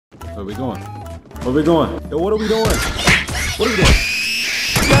Where we going? Where we going? Yo, what are we doing? What are we doing?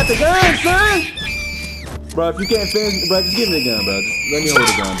 You got the gun, son! Bro, if you can't finish, bro, just give me the gun, bro. Just let me hold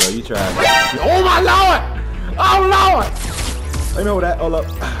the gun, bro. You tried. Oh my lord! Oh lord! Let me hold that. Hold up.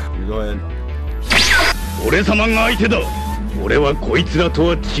 You go ahead. What do you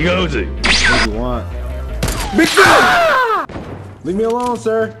want? Leave me alone,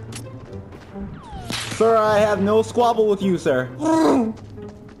 sir. Sir, I have no squabble with you, sir.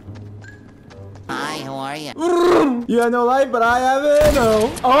 Hi, how are you? You have no life, but I have it. No.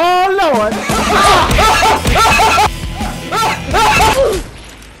 Oh lord!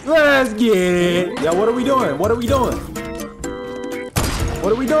 Let's get it. Yeah, what are we doing? What are we doing?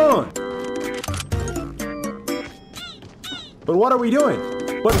 What are we doing? But what are we doing?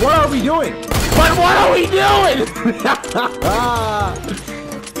 But what are we doing? But what are we doing?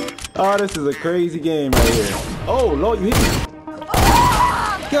 Oh, this is a crazy game right here. Oh, Lord, you hit me.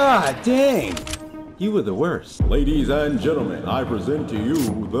 God dang. You were the worst. Ladies and gentlemen, I present to you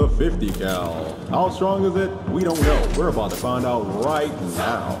the 50 cal. How strong is it? We don't know. We're about to find out right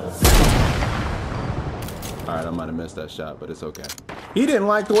now. All right, I might have missed that shot, but it's okay. He didn't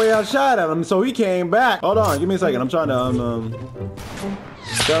like the way I shot at him, so he came back. Hold on, give me a second. I'm trying to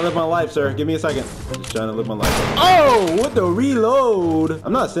trying to live my life, sir. Give me a second. Just trying to live my life. Oh, what the reload?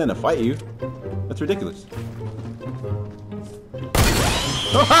 I'm not saying to fight you. That's ridiculous.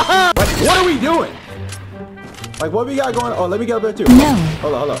 Like, what are we doing? Like, what we got going? Oh, let me get up there too. No.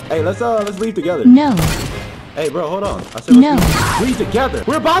 Hold on. Hey, let's leave together. No. Hey, bro, hold on. I said let's leave together.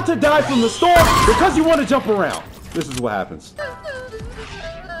 We're about to die from the storm because you want to jump around. This is what happens.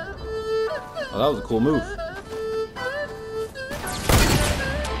 Oh, that was a cool move.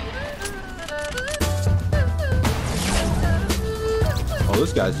 Oh,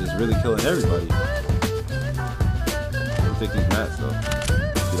 this guy's just really killing everybody. I'll take these mats though,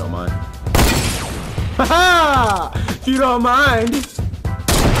 if you don't mind. Haha! If you don't mind.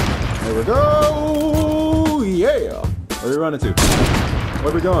 There we go. Yeah. Where are we running to?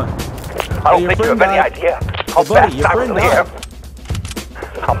 Where are we going? I don't think you have any idea how fast I really am.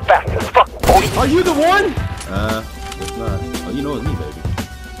 I'm fast as fuck, boy. Are you the one? It's not. Oh, you know it's me, baby.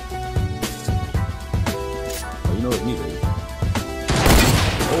 Oh, you know it's me, baby.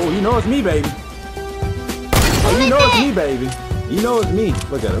 Oh, you know it's me, baby. Oh, you know it's me, baby. You know it's me.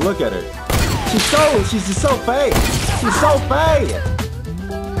 Look at her. Look at her. She's just so fast. She's so fast.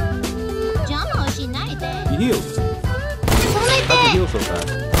 You healed. How'd you heal so fast?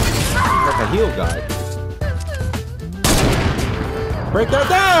 Like a heal guy. Break that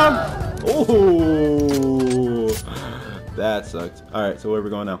down! Oh, that sucked. All right, so where are we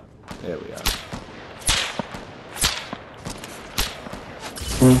going now? There we are.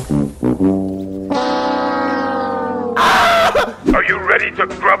 Are you ready to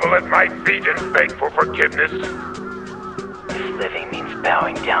grovel at my feet and beg for forgiveness? Living means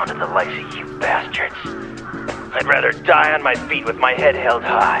bowing down to the likes of you bastards. I'd rather die on my feet with my head held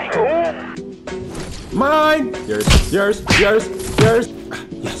high. Mine! Yours. Yes.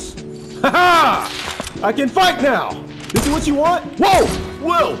 Haha! I can fight now! This is what you want? Whoa!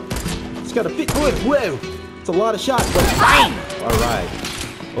 Whoa! It's got a fit. Whoa! It's a lot of shots, but bang! Alright.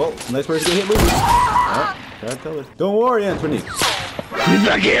 Oh, nice person to hit moving. Alright, try to tell her. Don't worry, Anthony.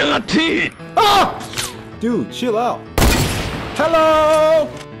 Ah! Dude, chill out. Hello!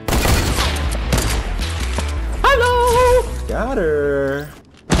 Hello! Got her.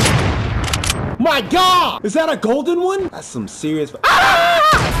 My God! Is that a golden one? That's some serious. Ah!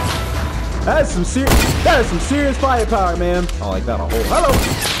 That is some serious firepower, man. I like that a whole. Hello!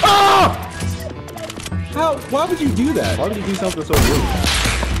 Ah! How? Why would you do that? Why would you do something so rude?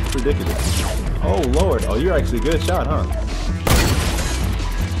 It's ridiculous. Oh Lord! Oh, you're actually a good shot, huh?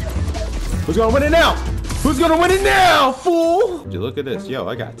 Who's gonna win it now? Who's gonna win it now, fool? Dude, look at this. Yo,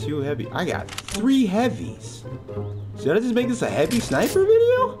 I got 2 heavy. I got 3 heavies. Should I just make this a heavy sniper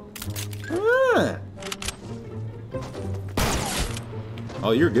video? Ah.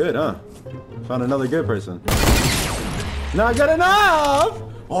 Oh, you're good, huh? Found another good person. Not good enough!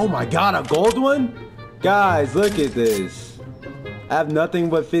 Oh my God, a gold one? Guys, look at this. I have nothing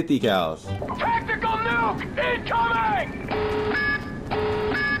but 50 cals. Tactical nuke incoming!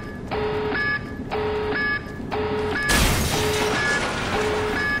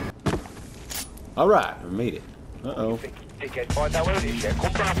 Alright, I made it. Uh-oh. I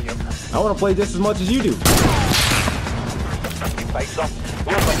want to play just as much as you do.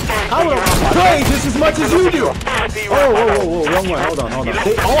 I want to play just as much as you do. Whoa, wrong one. Hold on.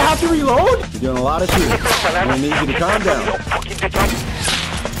 They all have to reload? You're doing a lot of shooting. I'm going to need you to calm down.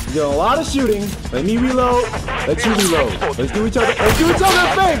 You're doing a lot of shooting. Let me reload. Let you reload. Let's do each other. Let's do each other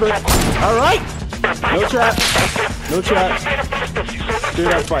a favor. All right. No trap. No trap. Straight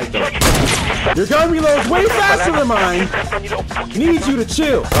up fight though. Your gun reloads way faster than mine. Need you to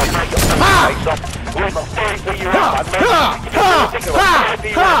chill. Ha! Ha! Ha! Ha! Ha!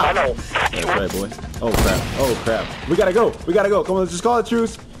 Ha! That's right, boy. Oh crap. Oh crap. We gotta go. We gotta go. Come on, let's just call it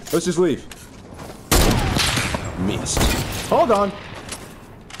truce. Let's just leave. Missed. Hold on.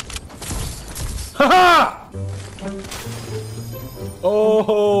 Ha!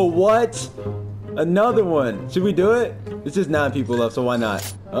 Oh, what? Another one. Should we do it? It's just 9 people left, so why not?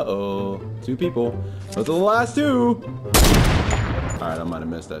 Uh-oh. 2 people. Those are the last 2. Alright, I might have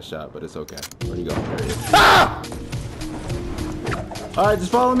missed that shot, but it's okay. Where'd you go? There he is. Ah! Alright,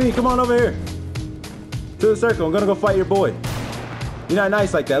 just follow me. Come on over here. To the circle. I'm gonna go fight your boy. You're not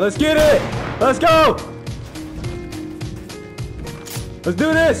nice like that. Let's get it! Let's go! Let's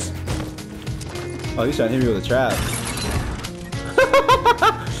do this! Oh, he's trying to hit me with a trap.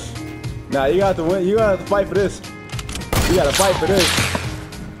 Nah, you got to win. You got to fight for this. You got to fight for this.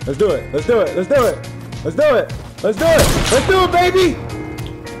 Let's do it. Let's do it. Let's do it. Let's do it. Let's do it. Let's do it, baby.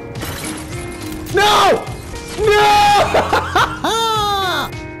 No! No!